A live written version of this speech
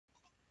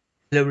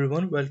Hello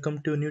everyone, welcome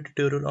to a new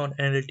tutorial on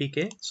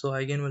Nltk. So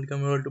again,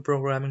 welcome you all to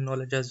programming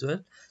knowledge as well.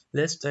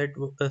 Let's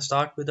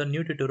start with a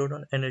new tutorial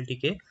on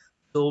Nltk.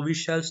 So we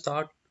shall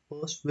start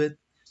first with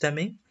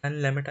stemming and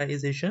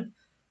lemmatization.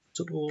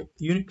 So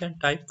you can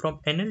type from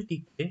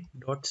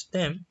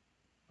nltk.stem.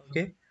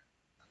 Okay.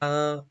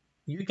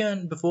 You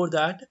can before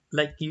that,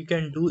 like you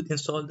can do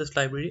install this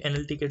library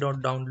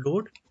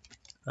nltk.download,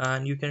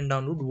 and you can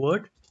download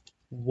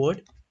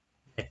word.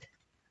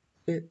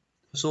 Okay,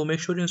 so make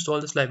sure you install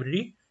this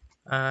library,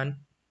 and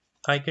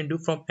I can do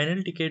from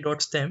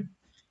nltk.stem.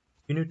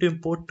 You need to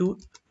import two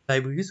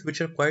libraries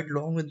which are quite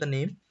long with the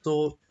name.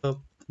 So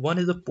one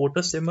is a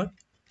Porter stemmer,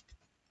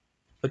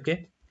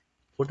 okay,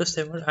 Porter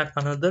stemmer, and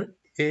another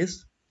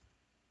is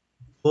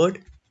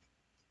word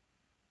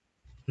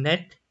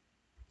net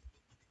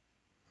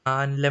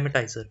and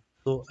lematizer.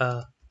 So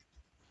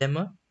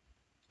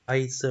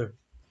lematizer,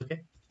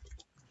 okay,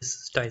 this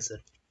is tizer,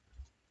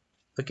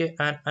 okay,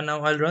 and now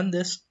I'll run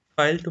this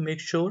file to make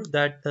sure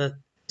that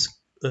it's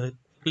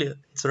clear,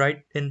 it's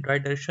right in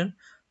right direction.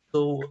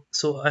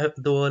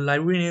 The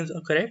library names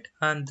are correct,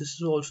 and this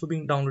is also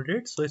being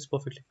downloaded, so it's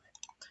perfectly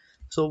fine.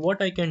 So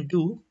what I can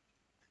do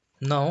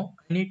now,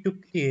 I need to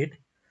create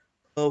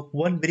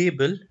one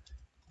variable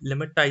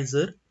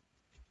lematizer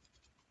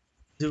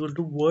is equal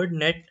to word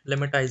net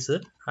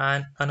lematizer,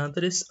 and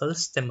another is a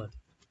stemmer,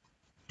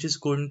 which is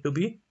going to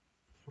be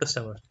a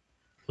stemmer.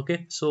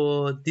 Okay,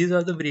 so these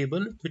are the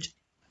variable which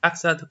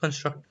acts as the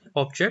constructor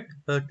object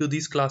to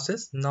these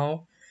classes.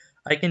 Now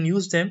I can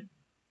use them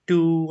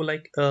to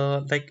like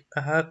I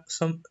have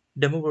some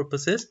demo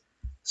purposes.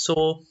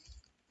 So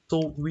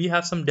we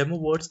have some demo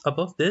words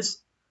above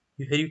this.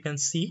 Here you can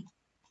see.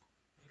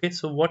 Okay,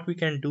 so what we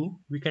can do,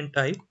 we can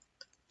type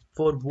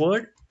for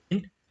word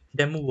in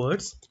demo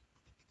words.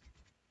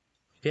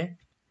 Okay,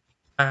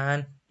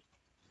 and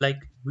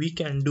like in we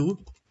can do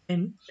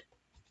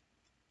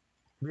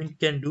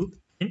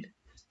int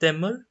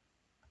stemmer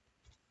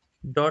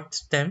dot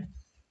stem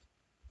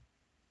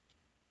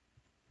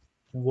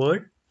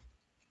word.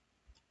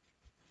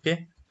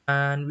 Okay,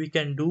 and we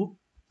can do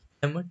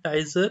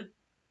lematizer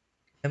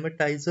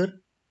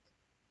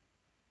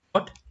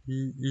dot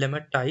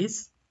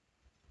lematize,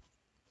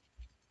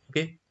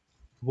 okay,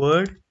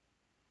 word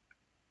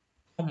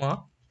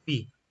comma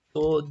p.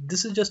 So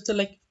this is just a,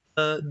 like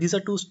these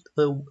are two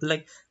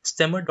like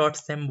stemmer dot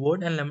stem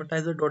word and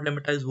lematizer dot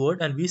lematize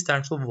word, and v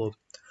stands for verb.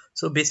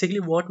 So basically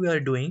what we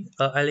are doing,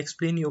 I'll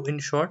explain you in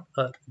short.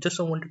 Just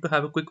I wanted to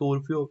have a quick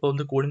overview of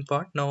the coding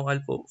part. Now I'll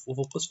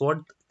focus what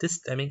this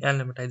stemming and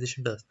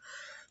lemmatization does.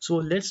 So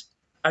let's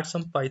add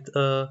some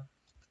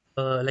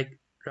like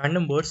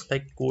random words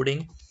like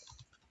coding,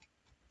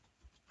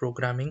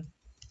 programming,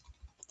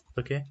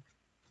 okay,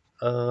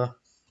 uh,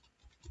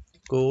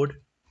 code,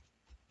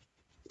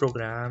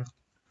 program,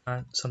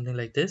 and something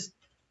like this.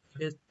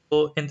 Okay,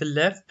 so in the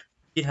left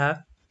we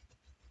have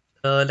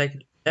like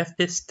left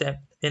is stem.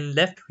 In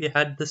left we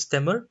had the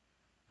stemmer.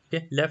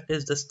 Okay, left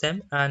is the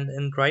stem, and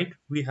in right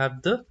we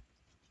have the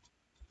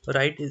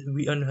right is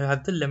we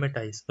have the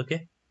lematize.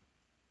 Okay,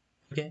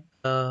 okay.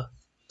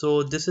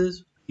 So this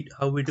is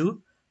how we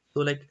do.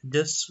 So like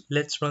just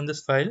let's run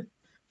this file.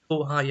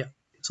 So yeah.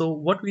 So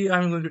what we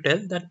I'm going to tell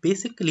that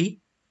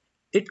basically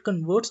it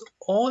converts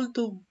all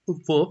the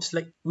verbs.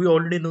 Like we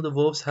already know the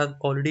verbs have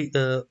already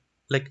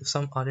like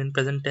some are in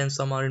present tense,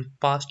 some are in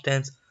past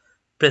tense,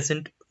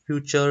 present,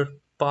 future,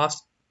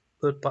 past,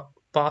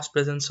 past,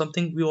 present,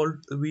 something.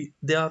 We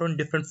they are on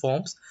different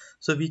forms.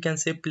 So we can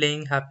say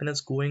playing, happiness,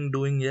 going,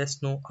 doing,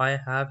 yes, no, I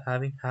have,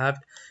 having, have.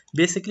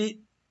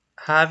 Basically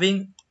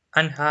having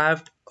and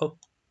have a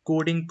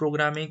coding,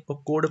 programming,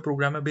 or code, a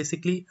programmer,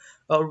 basically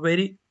are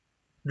very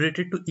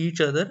related to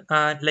each other,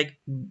 and like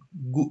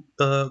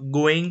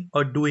going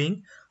or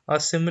doing are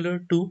similar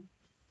to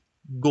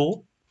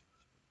go.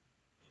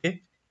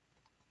 Okay,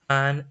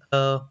 and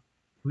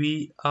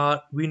we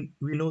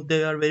know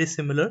they are very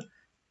similar,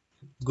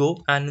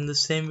 go, and in the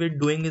same way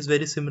doing is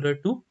very similar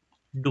to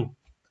do.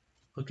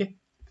 Okay,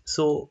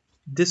 so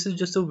this is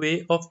just a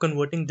way of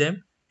converting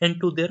them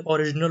into their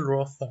original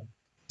raw form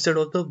instead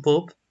of the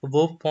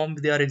verb form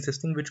they are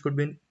existing, which could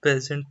be in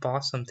present,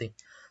 past, something.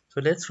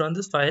 So let's run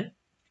this file.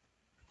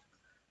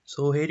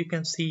 So here you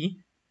can see.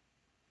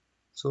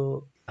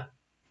 So yeah,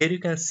 here you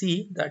can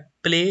see that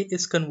play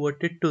is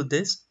converted to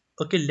this.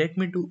 Okay, let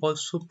me do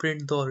also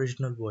print the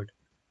original word.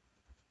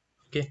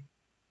 Okay,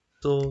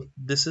 so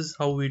this is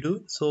how we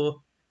do.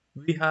 So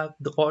we have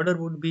the order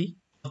would be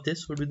of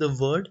this would be the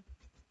word,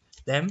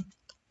 them,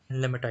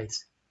 and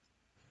lematize.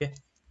 Okay,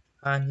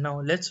 and now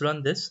let's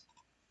run this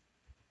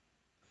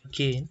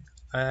again.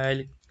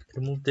 I'll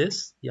remove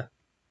this. Yeah,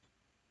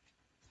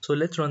 so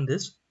let's run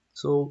this.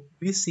 So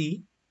we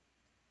see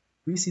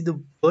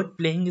the word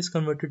playing is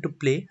converted to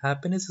play,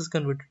 happiness is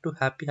converted to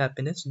happy,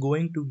 happiness,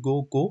 going to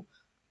go, go,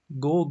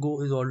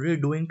 go is already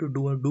doing to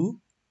do, do.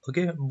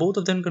 Okay, both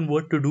of them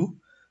convert to do,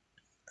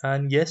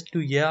 and yes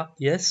to yeah,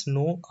 yes,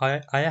 no,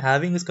 I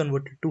having is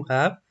converted to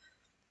have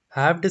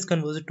is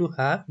converted to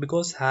have,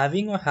 because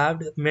having or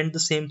have meant the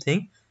same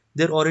thing.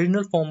 Their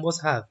original form was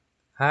have.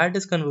 had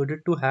is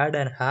converted to had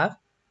and have.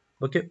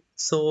 Okay,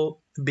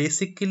 so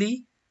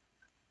basically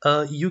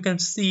you can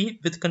see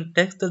with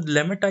context that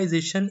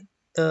lemmatization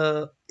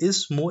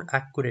is more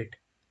accurate,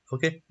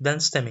 okay, than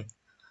stemming.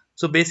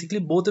 So basically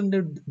both of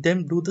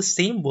them do the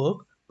same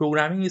work.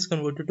 Programming is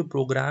converted to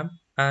program,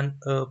 and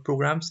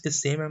programs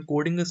is same, and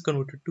coding is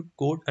converted to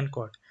code and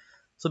code.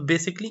 So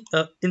basically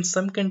in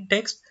some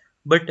context,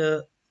 but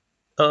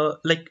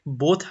like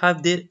both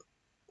have their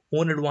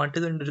own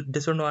advantages and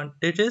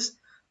disadvantages.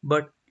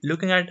 But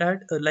looking at that,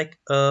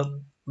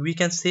 we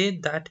can say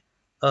that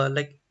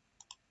like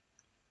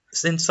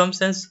in some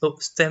sense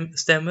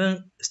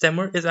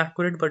stemmer is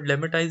accurate, but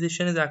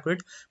lemmatization is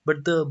accurate.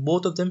 But the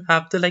both of them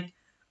have the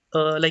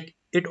like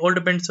it all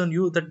depends on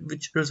you that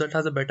which result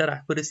has a better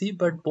accuracy.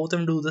 But both of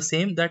them do the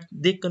same, that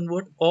they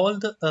convert all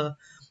the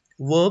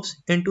verbs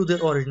into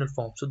their original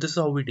form. So this is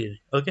how we deal.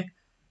 Okay,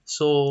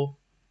 so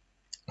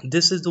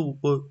this is the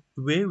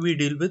way we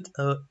deal with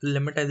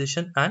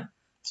lemmatization and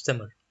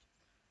stemmer.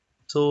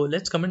 So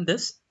let's comment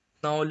this.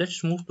 Now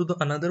let's move to the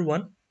another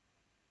one.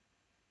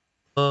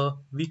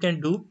 We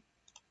can do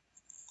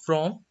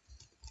from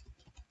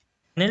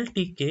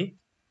nltk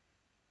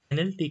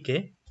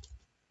nltk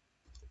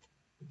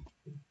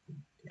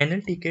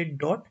nltk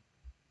dot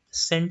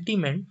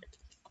sentiment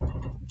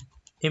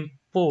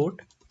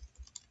import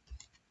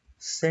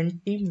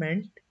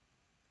sentiment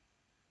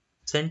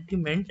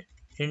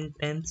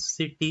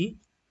intensity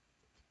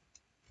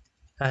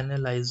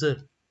analyzer.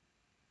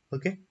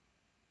 Okay,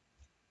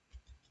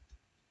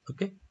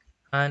 okay,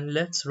 and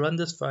let's run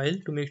this file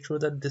to make sure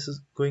that this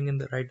is going in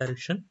the right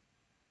direction.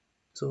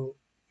 So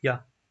yeah,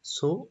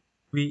 so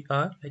we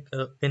are like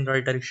in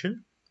right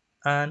direction.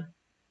 And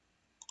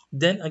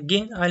then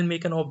again I'll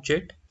make an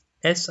object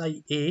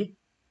SIA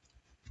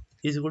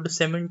is equal to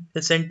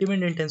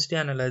sentiment intensity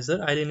analyzer.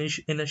 I'll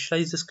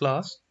initialize this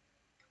class.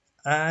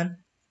 And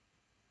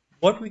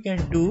what we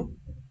can do,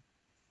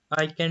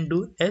 I can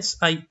do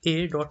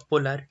SIA dot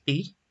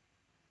polarity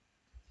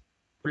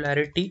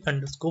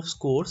underscore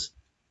scores.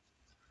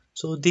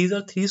 So these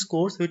are three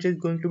scores which is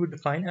going to be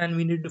defined, and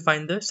we need to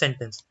define the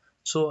sentence.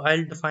 So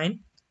I'll define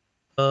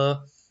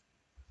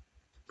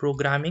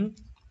programming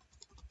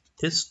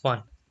is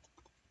fun.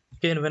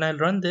 Okay, and when I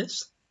run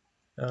this,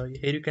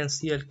 here you can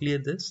see I'll clear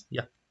this.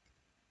 Yeah,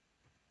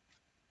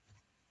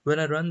 when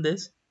I run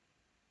this,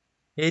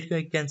 here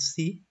you can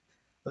see,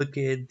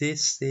 okay,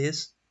 this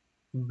says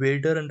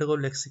Vader underscore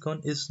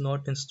lexicon is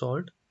not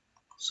installed.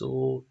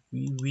 So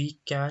we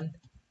can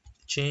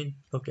change.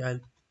 Okay, I'll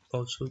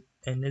also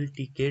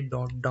nltk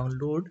dot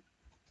download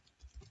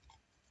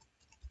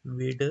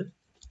Vader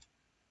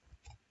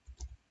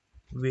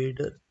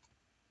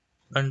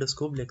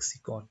underscore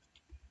lexicon.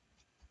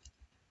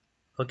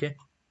 Okay,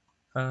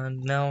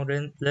 and now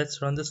then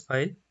let's run this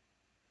file.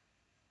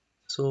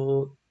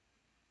 So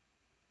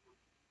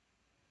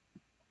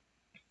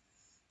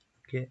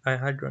okay, I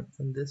had run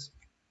this.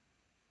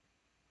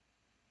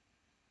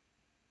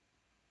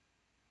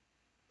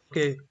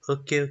 Okay.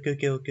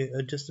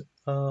 Just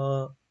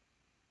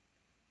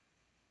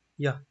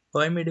yeah.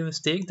 I made a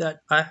mistake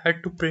that I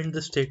had to print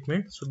the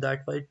statement, so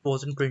that's why it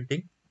wasn't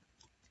printing.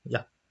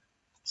 Yeah.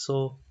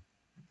 So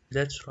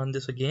let's run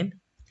this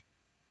again.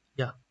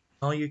 Yeah.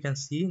 Now you can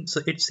see.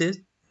 So it says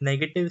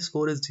negative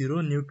score is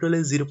 0, neutral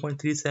is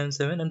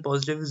 0.377, and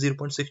positive is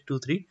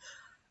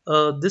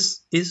 0.623.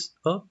 This is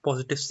a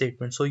positive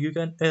statement. So you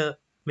can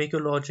make a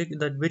logic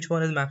that which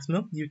one is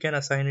maximum. You can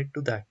assign it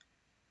to that.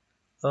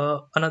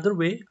 Another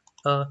way,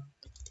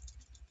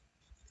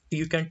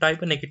 you can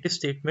type a negative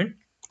statement.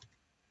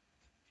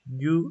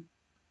 You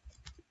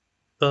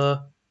uh,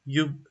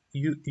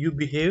 you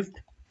behaved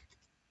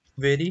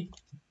very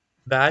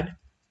bad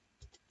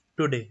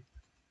today.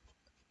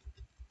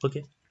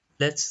 Okay,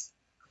 let's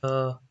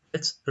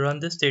let's run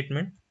this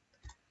statement,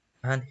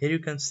 and here you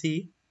can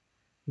see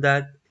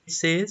that it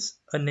says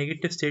a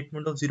negative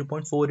statement of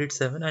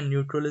 0.487 and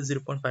neutral is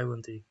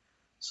 0.513.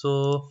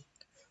 So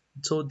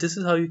this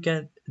is how you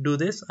can do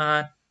this.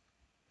 And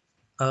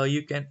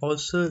you can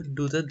also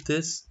do that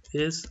this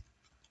is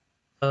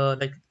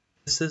like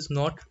this is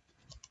not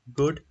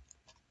good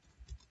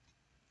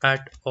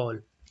at all.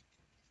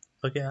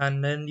 Okay,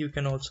 and then you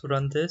can also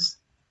run this.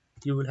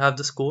 You will have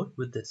the score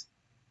with this.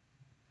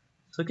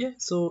 So, okay,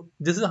 so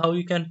this is how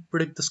you can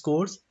predict the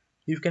scores.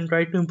 You can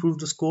try to improve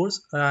the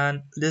scores,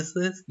 and this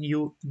is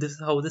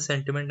how the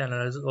sentiment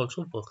analysis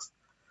also works.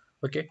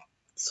 Okay,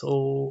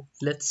 so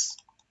let's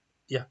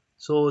yeah,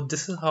 so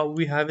this is how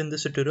we have in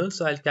this tutorial.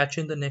 So I'll catch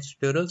you in the next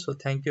tutorial. So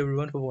thank you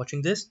everyone for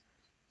watching this.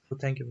 So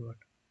thank you everyone.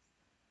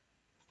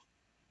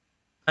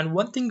 And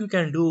one thing you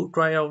can do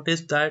try out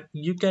is that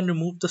you can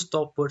remove the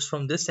stop words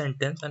from this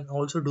sentence and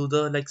also do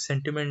the like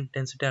sentiment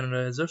intensity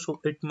analyzer, so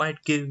it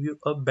might give you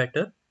a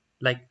better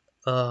like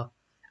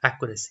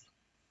accuracy.